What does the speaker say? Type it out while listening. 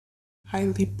Hi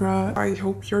Libra, I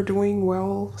hope you're doing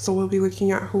well. So we'll be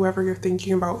looking at whoever you're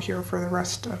thinking about here for the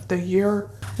rest of the year.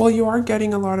 Well, you are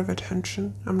getting a lot of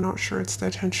attention. I'm not sure it's the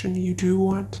attention you do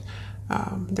want.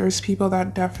 There's people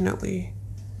that definitely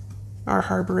are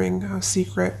harboring a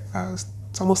secret,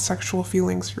 it's almost sexual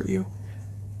feelings for you.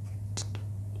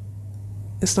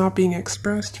 It's not being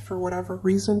expressed for whatever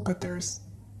reason, but there's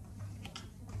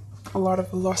a lot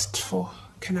of lustful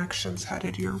connections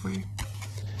headed your way.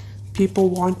 People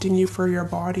wanting you for your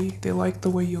body. They like the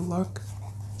way you look.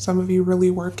 Some of you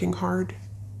really working hard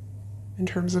in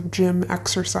terms of gym,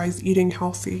 exercise, eating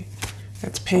healthy.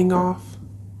 It's paying off.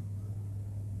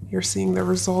 You're seeing the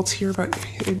results here, but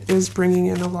it is bringing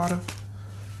in a lot of,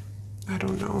 I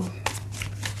don't know,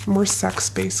 more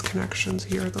sex-based connections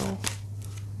here though.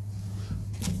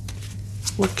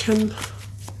 What can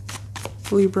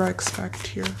Libra expect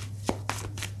here?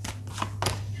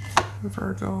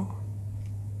 Virgo.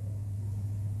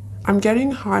 I'm getting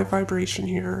high vibration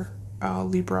here,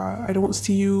 Libra. I don't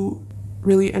see you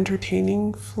really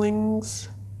entertaining flings.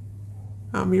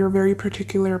 You're very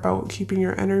particular about keeping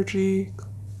your energy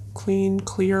clean,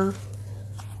 clear.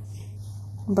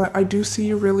 But I do see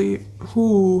you really,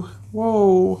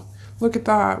 whoa, look at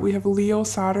that. We have Leo,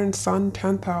 Saturn, Sun,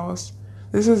 10th house.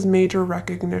 This is major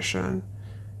recognition.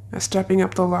 Stepping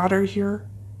up the ladder here.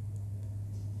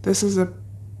 This is a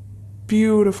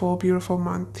beautiful, beautiful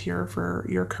month here for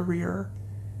your career.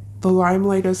 The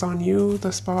limelight is on you.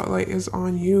 The spotlight is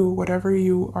on you. Whatever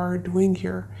you are doing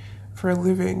here for a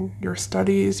living, your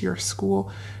studies, your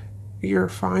school, your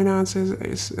finances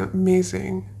is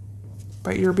amazing.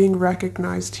 But you're being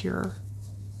recognized here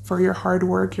for your hard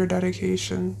work, your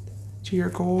dedication to your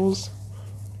goals.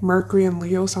 Mercury and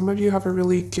Leo, some of you have a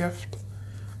really gift.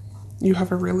 You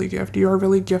have a really gift. You are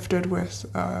really gifted with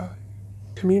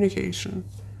communication.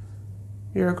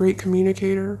 You're a great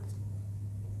communicator,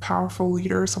 powerful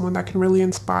leader, someone that can really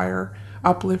inspire,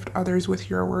 uplift others with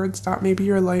your words. That may be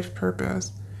your life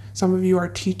purpose. Some of you are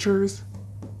teachers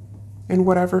in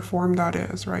whatever form that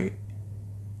is, right?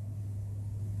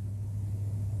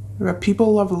 But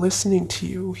people love listening to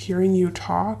you, hearing you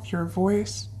talk, your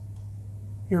voice.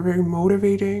 You're very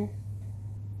motivating.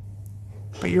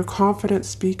 But you're a confident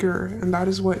speaker, and that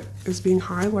is what is being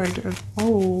highlighted.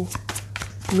 Oh,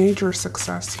 major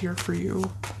success here for you.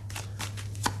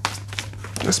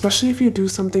 Especially if you do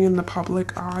something in the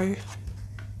public eye.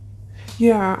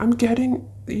 Yeah, I'm getting,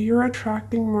 you're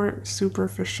attracting more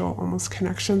superficial, almost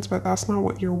connections, but that's not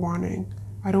what you're wanting.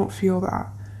 I don't feel that.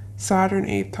 Saturn,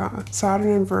 8th house. Saturn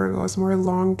and Virgo is more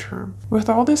long-term. With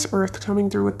all this Earth coming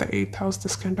through with the 8th house,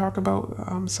 this can talk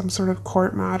about some sort of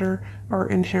court matter or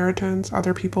inheritance,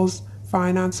 other people's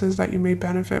finances that you may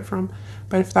benefit from.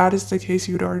 But if that is the case,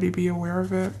 you'd already be aware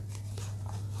of it.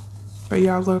 But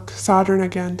yeah, look, Saturn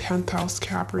again, 10th house,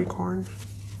 Capricorn.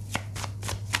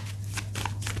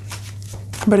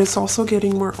 But it's also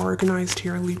getting more organized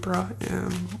here, Libra,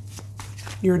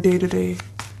 your day-to-day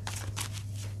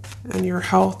and your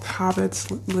health habits,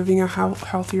 living a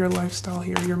healthier lifestyle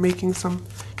here. You're making some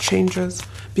changes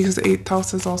because 8th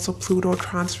house is also Pluto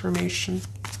transformation.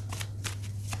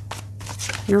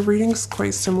 Your reading's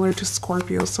quite similar to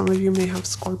Scorpio. Some of you may have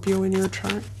Scorpio in your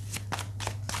chart,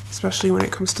 especially when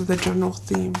it comes to the general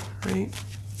theme, right?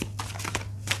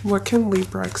 What can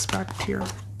Libra expect here?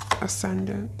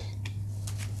 Ascendant.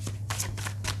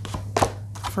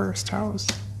 First house.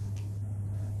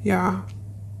 Yeah.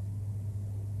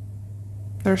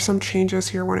 There's some changes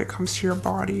here when it comes to your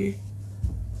body,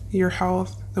 your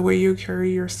health, the way you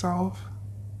carry yourself.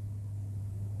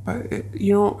 But,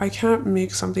 you know, I can't make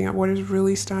something up. What is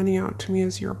really standing out to me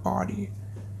is your body.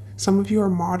 Some of you are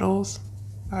models.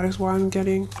 That is why I'm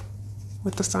getting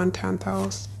with the Sun 10th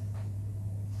house.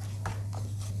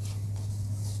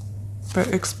 But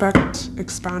expect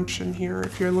expansion here.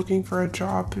 If you're looking for a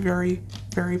job, very,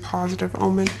 very positive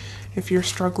omen. If you're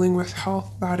struggling with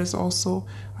health, that is also,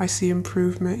 I see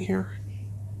improvement here.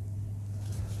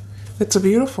 It's a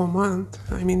beautiful month.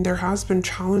 I mean, there has been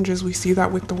challenges. We see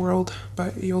that with the world,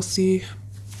 but you'll see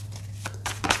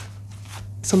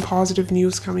some positive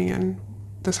news coming in.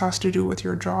 This has to do with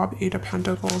your job, 8 of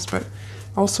Pentacles, but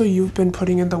also you've been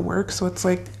putting in the work. So it's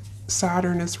like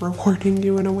Saturn is rewarding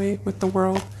you in a way with the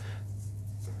world.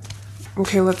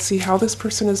 Okay, let's see how this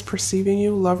person is perceiving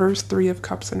you. Lovers, 3 of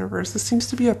Cups in reverse. This seems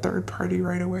to be a third party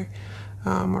right away,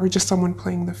 or just someone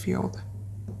playing the field.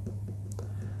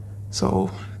 So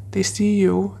they see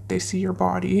you, they see your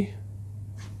body.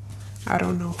 I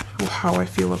don't know how I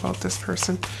feel about this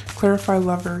person. Clarify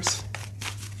lovers,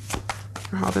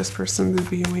 or how this person is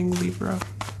viewing Libra.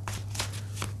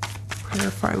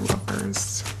 Clarify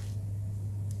lovers.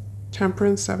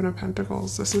 Temperance, Seven of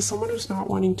Pentacles. This is someone who's not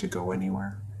wanting to go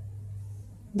anywhere.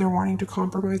 They're wanting to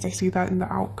compromise. I see that in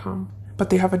the outcome, but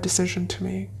they have a decision to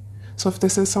make. So if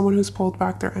this is someone who's pulled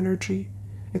back their energy,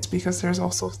 it's because there's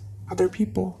also other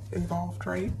people involved,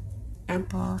 right?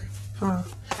 Emperor.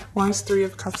 Why is Three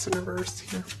of Cups in reverse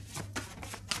here?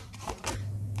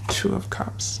 Two of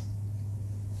Cups.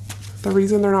 The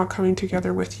reason they're not coming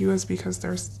together with you is because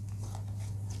there's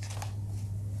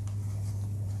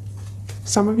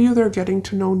some of you, they're getting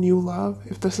to know new love.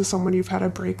 If this is someone you've had a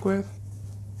break with,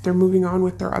 they're moving on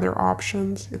with their other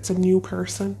options. It's a new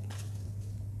person,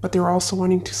 but they're also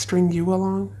wanting to string you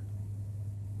along.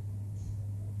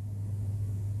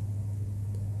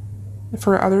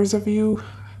 For others of you,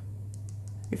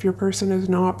 if your person is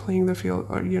not playing the field,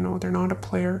 or, you know, they're not a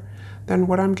player, then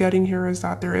what I'm getting here is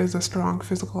that there is a strong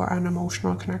physical and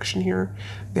emotional connection here.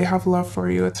 They have love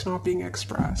for you. It's not being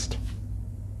expressed.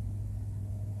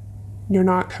 You're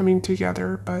not coming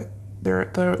together, but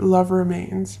the love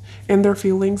remains. In their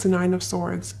feelings, Nine of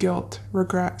Swords, guilt,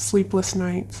 regret, sleepless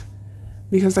nights.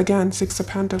 Because again, Six of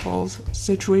Pentacles,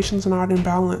 situation's not in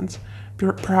balance.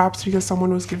 Perhaps because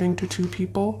someone was giving to two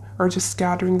people, or just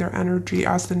scattering their energy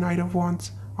as the Knight of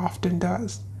Wands often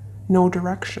does. No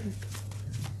direction.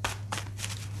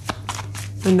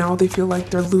 And now they feel like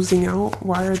they're losing out.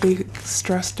 Why are they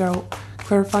stressed out?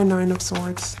 Clarify Nine of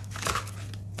Swords.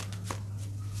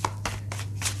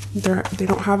 They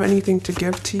don't have anything to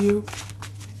give to you,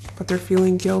 but they're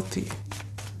feeling guilty.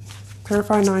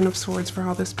 Clarify Nine of Swords for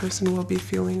how this person will be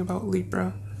feeling about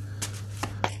Libra.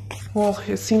 Well,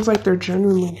 it seems like they're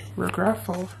genuinely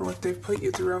regretful for what they've put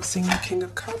you through. I was seeing the King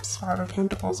of Cups, Five of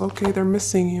Pentacles. Okay, they're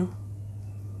missing you.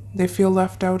 They feel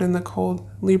left out in the cold.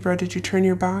 Libra, did you turn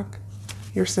your back?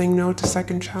 You're saying no to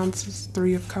second chances.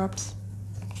 Three of Cups.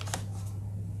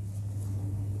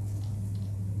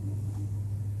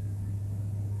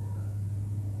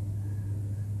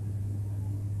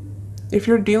 If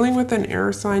you're dealing with an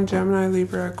air sign, Gemini,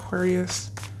 Libra,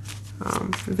 Aquarius,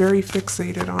 very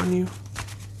fixated on you.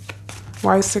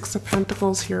 Why is Six of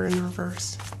Pentacles here in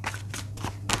reverse?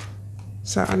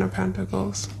 Seven of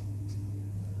Pentacles.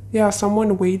 Yeah,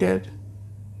 someone waited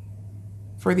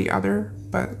for the other,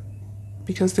 but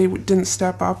because they didn't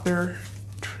step up, they're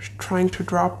trying to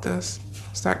drop this.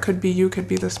 So that could be you, could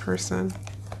be this person.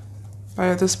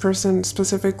 By this person,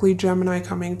 specifically Gemini,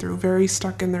 coming through, very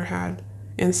stuck in their head.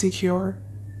 Insecure,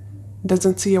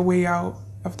 doesn't see a way out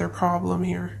of their problem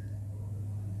here.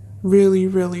 Really,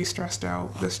 really stressed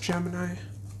out, this Gemini.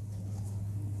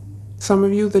 Some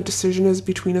of you, the decision is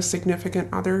between a significant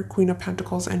other, Queen of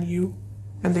Pentacles, and you,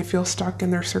 and they feel stuck in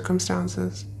their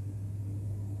circumstances.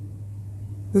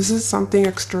 This is something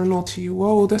external to you.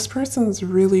 Whoa, this person's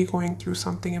really going through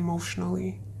something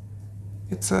emotionally.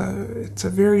 It's a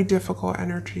very difficult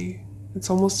energy. It's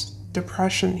almost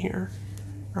depression here.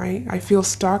 Right? I feel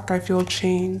stuck, I feel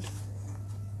chained,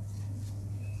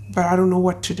 but I don't know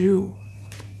what to do.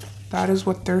 That is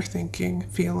what they're thinking,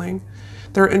 feeling.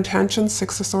 Their intentions,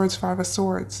 Six of Swords, Five of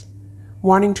Swords.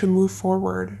 Wanting to move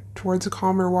forward towards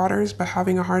calmer waters, but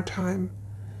having a hard time.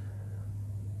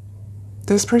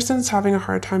 This person's having a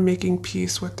hard time making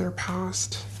peace with their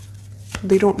past.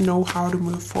 They don't know how to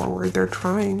move forward. They're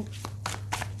trying.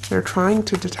 They're trying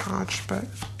to detach, but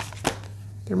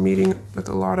they're meeting with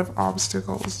a lot of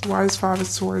obstacles. Why is Five of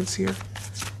Swords here?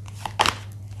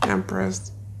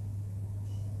 Empress.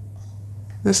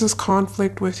 This is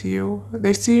conflict with you.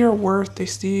 They see your worth. They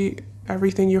see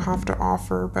everything you have to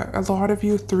offer. But a lot of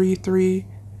you, three.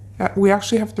 We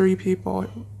actually have three people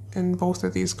in both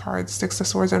of these cards. Six of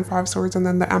Swords and Five of Swords. And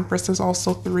then the Empress is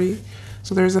also three.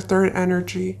 So there's a third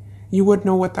energy. You would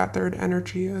know what that third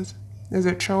energy is. Is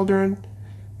it children?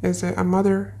 Is it a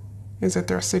mother? Is it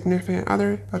their significant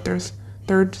other? But there's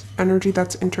third energy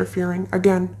that's interfering.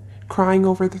 Again, crying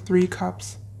over the Three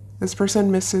Cups. This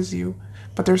person misses you,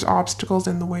 but there's obstacles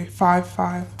in the way.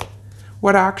 5-5.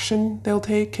 What action they'll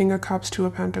take? King of Cups, Two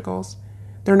of Pentacles.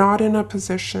 They're not in a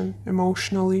position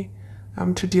emotionally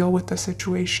to deal with the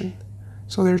situation.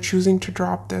 So they're choosing to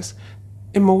drop this.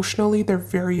 Emotionally, they're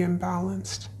very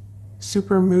imbalanced.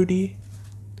 Super moody.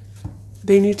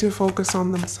 They need to focus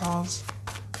on themselves.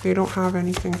 They don't have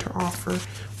anything to offer.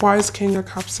 Why is King of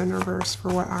Cups in reverse for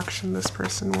what action this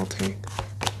person will take?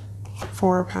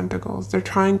 Four of Pentacles. They're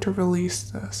trying to release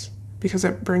this because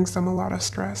it brings them a lot of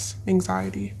stress,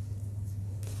 anxiety.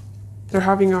 They're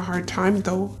having a hard time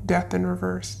though, Death in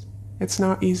reverse. It's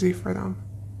not easy for them.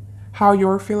 How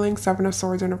you're feeling, Seven of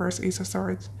Swords in reverse, Ace of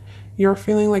Swords. You're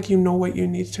feeling like you know what you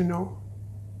need to know.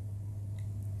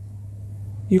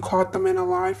 You caught them in a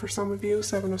lie for some of you,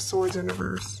 Seven of Swords in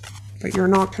reverse. But you're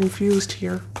not confused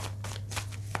here.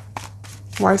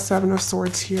 Why Seven of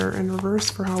Swords here in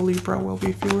reverse for how Libra will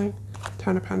be feeling?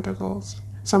 Ten of Pentacles.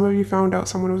 Some of you found out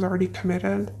someone was already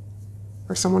committed,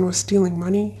 or someone was stealing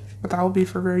money, but that will be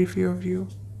for very few of you.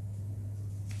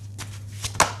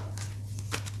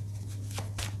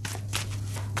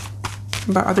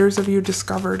 But others of you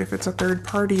discovered, if it's a third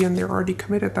party and they're already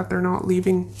committed, that they're not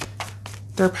leaving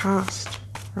their past,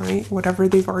 right? Whatever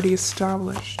they've already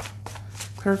established.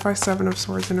 Clarify Seven of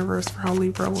Swords in reverse for how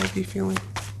Libra will be feeling.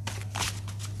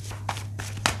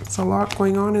 It's a lot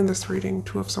going on in this reading.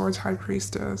 Two of Swords, High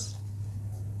Priestess.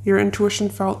 Your intuition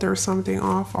felt there was something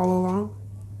off all along.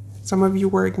 Some of you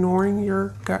were ignoring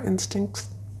your gut instincts,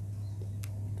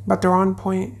 but they're on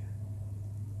point.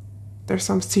 There's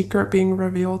some secret being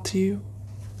revealed to you.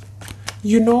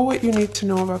 You know what you need to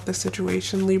know about the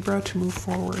situation, Libra, to move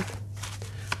forward.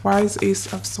 Why is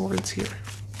Ace of Swords here?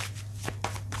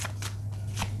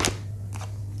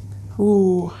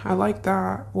 Ooh, I like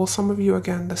that. Well, some of you,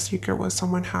 again, the secret was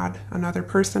someone had another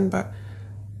person, but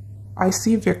I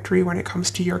see victory when it comes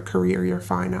to your career, your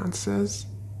finances.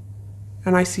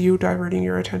 And I see you diverting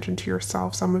your attention to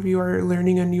yourself. Some of you are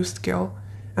learning a new skill,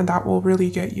 and that will really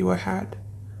get you ahead.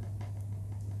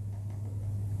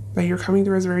 But you're coming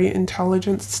through as very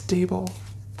intelligent, stable.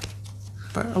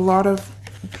 But a lot of,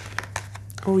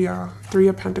 oh yeah, Three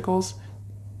of Pentacles.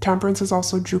 Temperance is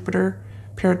also Jupiter,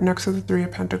 paired next to the Three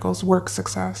of Pentacles. Work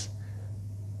success.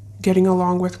 Getting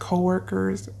along with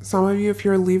coworkers. Some of you, if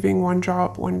you're leaving one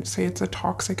job when, say, it's a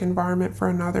toxic environment for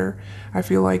another, I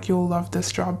feel like you'll love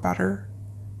this job better.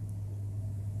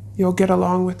 You'll get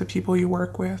along with the people you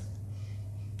work with.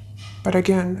 But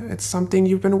again, it's something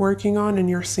you've been working on and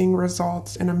you're seeing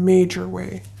results in a major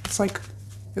way. It's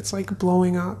like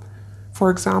blowing up. For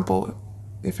example,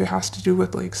 if it has to do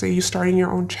with, like, say you starting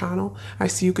your own channel, I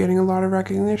see you getting a lot of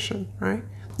recognition, right?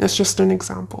 It's just an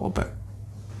example, but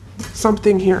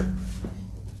something here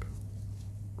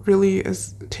really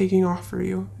is taking off for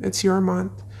you. It's your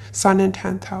month. Sun in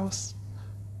 10th house.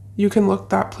 You can look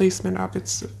that placement up.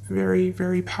 It's very,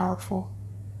 very powerful.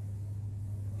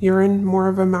 You're in more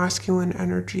of a masculine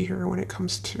energy here when it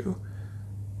comes to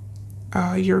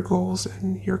your goals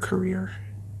and your career.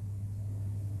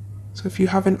 So if you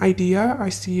have an idea, I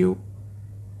see you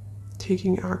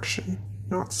taking action,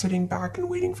 not sitting back and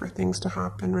waiting for things to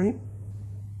happen, right?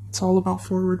 It's all about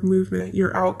forward movement.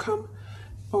 Your outcome,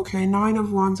 okay, Nine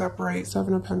of Wands upright,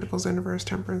 Seven of Pentacles in reverse,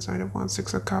 Temperance, Nine of Wands,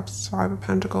 Six of Cups, Five of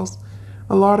Pentacles.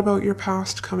 A lot about your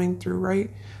past coming through,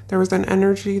 right? There was an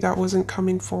energy that wasn't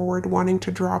coming forward, wanting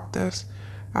to drop this.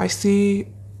 I see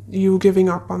you giving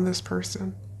up on this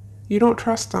person. You don't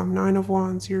trust them. Nine of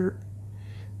Wands.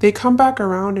 They come back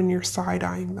around and you're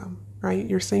side-eyeing them, right?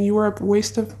 You're saying you were a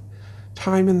waste of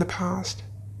time in the past.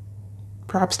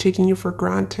 Perhaps taking you for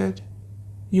granted.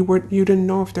 You didn't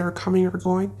know if they were coming or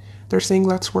going. They're saying,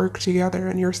 let's work together.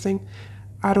 And you're saying,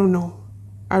 I don't know.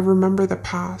 I remember the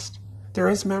past. There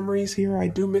is memories here. I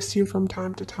do miss you from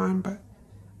time to time, but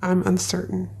I'm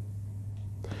uncertain.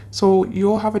 So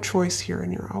you'll have a choice here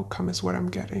in your outcome is what I'm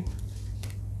getting.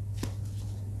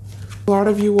 A lot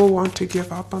of you will want to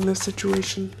give up on this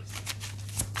situation.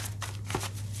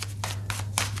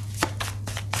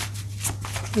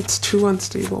 It's too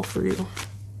unstable for you.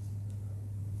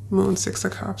 Moon, Six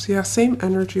of Cups. Yeah, same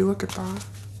energy. Look at that.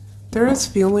 There is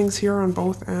feelings here on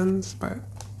both ends, but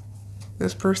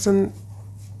this person,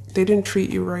 they didn't treat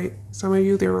you right. Some of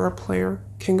you, they were a player.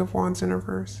 King of Wands in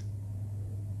reverse.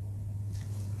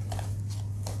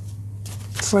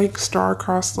 It's like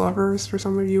star-crossed lovers for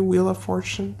some of you. Wheel of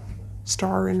Fortune.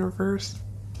 Star in reverse.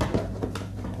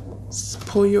 Let's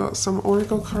pull you out some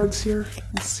oracle cards here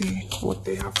and see what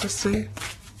they have to say.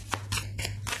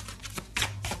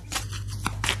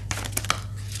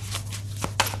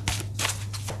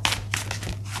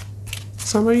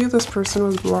 Some of you, this person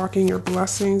was blocking your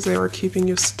blessings. They were keeping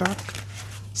you stuck.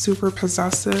 Super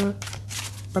possessive.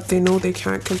 But they know they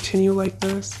can't continue like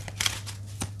this.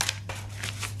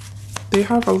 They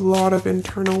have a lot of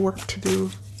internal work to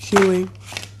do. Healing.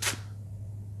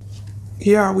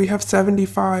 Yeah, we have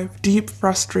 75. Deep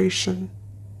frustration.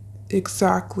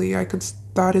 Exactly.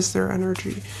 That is their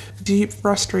energy. Deep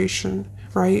frustration,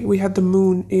 right? We had the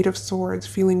Moon, Eight of Swords,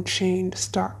 feeling chained,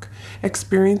 stuck,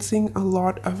 experiencing a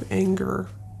lot of anger.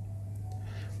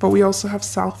 But we also have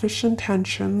selfish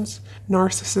intentions,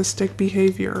 narcissistic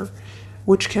behavior,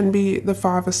 which can be the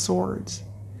Five of Swords.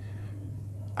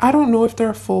 I don't know if they're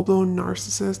a full-blown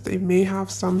narcissist. They may have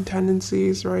some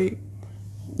tendencies, right?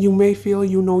 You may feel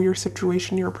you know your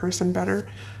situation, your person better,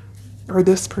 or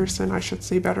this person, I should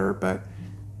say, better, but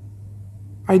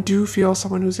I do feel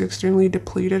someone who's extremely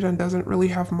depleted and doesn't really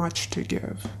have much to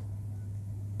give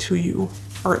to you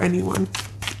or anyone.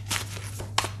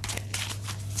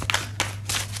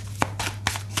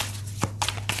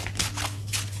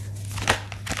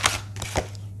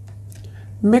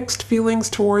 Mixed feelings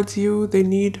towards you. They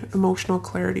need emotional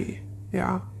clarity.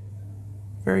 Yeah.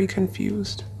 Very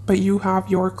confused. But you have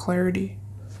your clarity.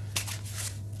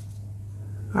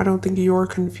 I don't think you're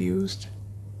confused.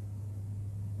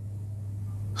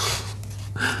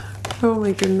 Oh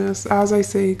my goodness. As I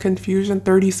say, confusion,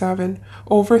 37.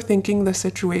 Overthinking the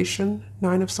situation,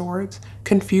 9 of Swords.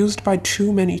 Confused by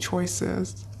too many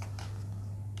choices.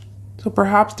 So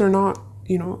perhaps they're not,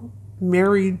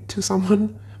 married to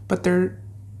someone, but they're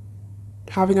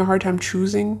having a hard time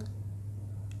choosing.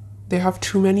 They have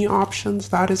too many options.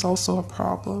 That is also a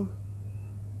problem.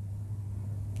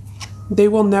 They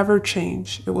will never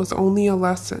change. It was only a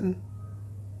lesson.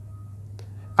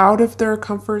 Out of their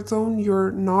comfort zone,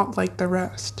 you're not like the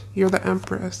rest. You're the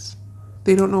Empress.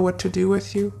 They don't know what to do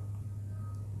with you.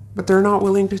 But they're not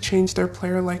willing to change their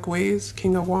player-like ways.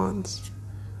 King of Wands.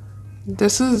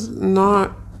 This is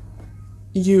not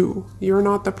you. You're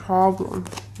not the problem,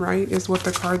 right? Is what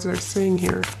the cards are saying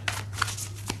here.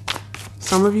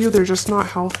 Some of you, they're just not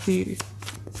healthy.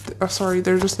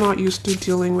 They're just not used to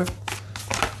dealing with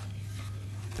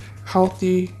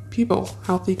healthy people,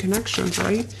 healthy connections,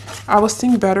 right? I was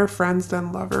seeing better friends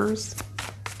than lovers,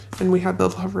 and we had the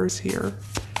Lovers here.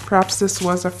 Perhaps this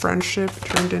was a friendship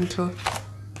turned into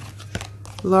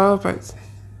love, but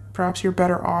perhaps you're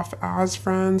better off as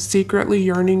friends, secretly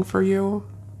yearning for you.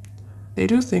 They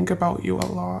do think about you a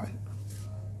lot.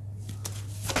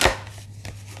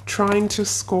 Trying to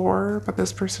score, but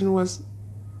this person was,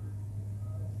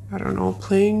 I don't know,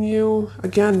 playing you.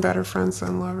 Again, better friends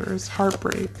than lovers.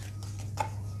 Heartbreak.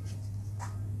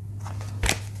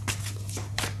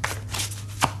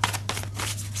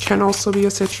 Can also be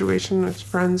a situation with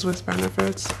friends with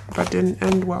benefits, but didn't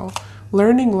end well.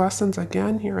 Learning lessons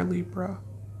again here, Libra.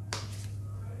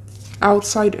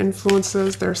 Outside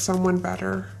influences, there's someone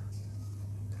better.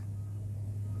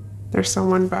 There's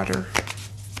someone better.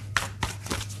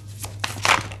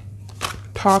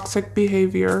 Toxic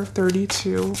behavior,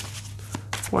 32.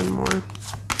 One more.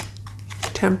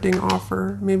 Tempting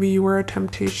offer. Maybe you were a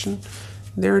temptation.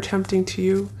 They're tempting to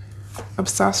you.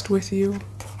 Obsessed with you.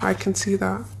 I can see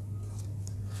that.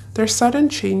 There's sudden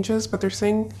changes, but they're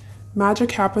saying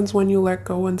magic happens when you let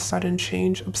go and sudden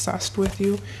change. Obsessed with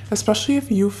you. Especially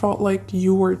if you felt like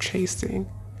you were chasing,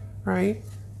 right?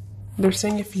 They're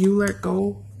saying if you let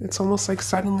go, it's almost like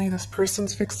suddenly this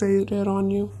person's fixated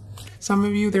on you. Some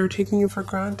of you, they're taking you for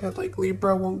granted, like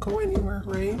Libra won't go anywhere,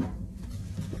 right?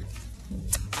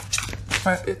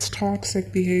 But it's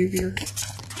toxic behavior.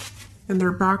 And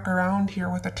they're back around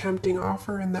here with a tempting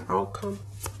offer and the outcome.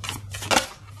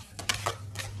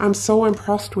 I'm so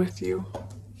impressed with you.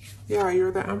 Yeah,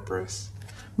 you're the Empress.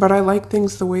 But I like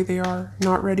things the way they are,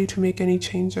 not ready to make any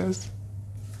changes.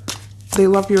 They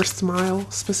love your smile,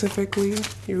 specifically.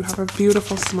 You have a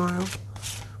beautiful smile.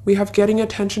 We have getting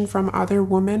attention from other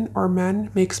women or men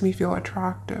makes me feel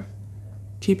attractive.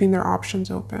 Keeping their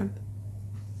options open.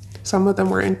 Some of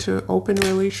them were into open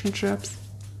relationships.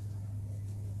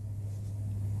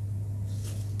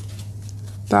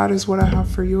 That is what I have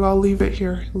for you. I'll leave it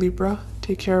here, Libra.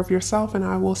 Take care of yourself, and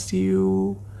I will see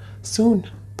you soon.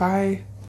 Bye.